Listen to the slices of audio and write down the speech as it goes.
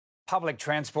Public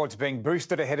transport's being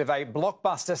boosted ahead of a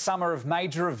blockbuster summer of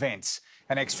major events.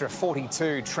 An extra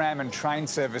 42 tram and train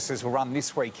services will run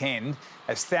this weekend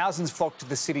as thousands flock to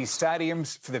the city's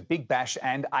stadiums for the Big Bash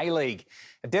and A-League.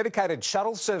 A dedicated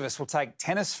shuttle service will take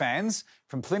tennis fans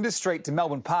from Flinders Street to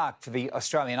Melbourne Park for the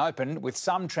Australian Open, with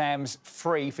some trams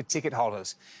free for ticket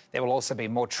holders. There will also be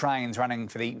more trains running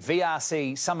for the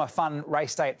VRC Summer Fun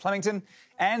race day at Flemington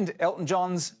and Elton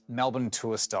John's Melbourne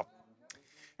tour stop.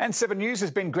 And 7 News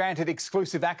has been granted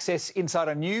exclusive access inside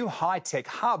a new high-tech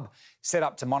hub set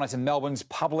up to monitor Melbourne's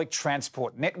public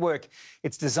transport network.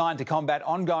 It's designed to combat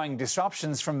ongoing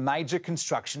disruptions from major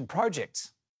construction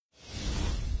projects.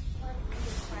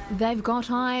 They've got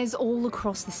eyes all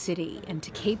across the city, and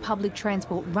to keep public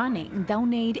transport running, they'll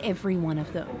need every one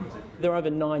of them. There are over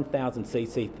 9,000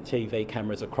 CCTV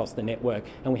cameras across the network,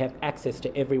 and we have access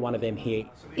to every one of them here.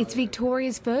 It's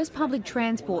Victoria's first public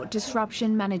transport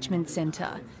disruption management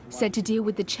centre, set to deal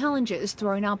with the challenges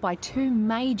thrown up by 2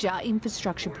 major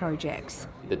infrastructure projects.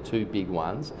 The 2 big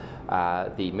ones are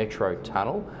the Metro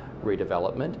Tunnel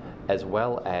redevelopment as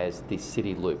well as the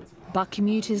City Loop. But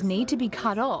commuters need to be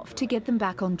cut off to get them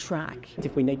back on track.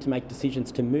 If we need to make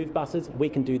decisions to move buses, we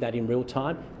can do that in real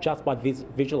time just by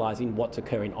visualising what's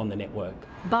occurring on the network.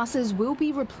 Buses will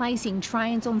be replacing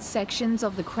trains on sections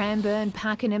of the Cranbourne,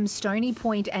 Pakenham, Stony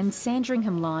Point and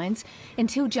Sandringham lines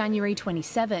until January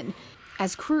 27,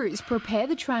 as crews prepare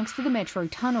the tracks for the Metro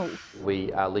Tunnel.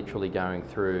 We are literally going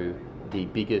through the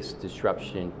biggest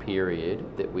disruption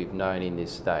period that we've known in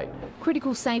this state.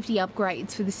 Critical safety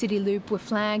upgrades for the City Loop were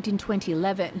flagged in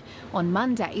 2011. On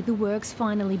Monday, the works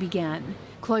finally began,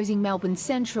 closing Melbourne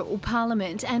Central,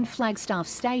 Parliament and Flagstaff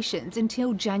stations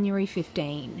until January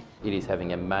 15. It is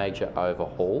having a major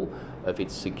overhaul of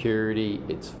its security,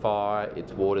 its fire,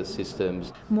 its water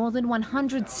systems. More than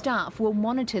 100 staff will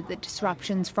monitor the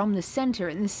disruptions from the centre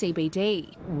and the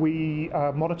CBD. We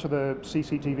monitor the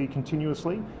CCTV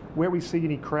continuously. Where we see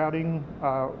any crowding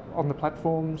on the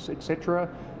platforms, etc.,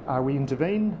 we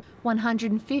intervene.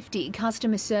 150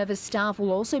 customer service staff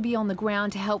will also be on the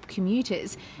ground to help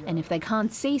commuters, and if they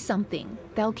can't see something,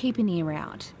 they'll keep an ear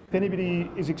out. If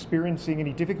anybody is experiencing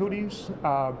any difficulties,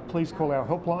 please call our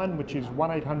helpline, which is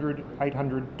 1800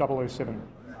 800 007.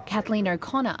 Kathleen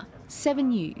O'Connor, 7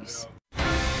 News.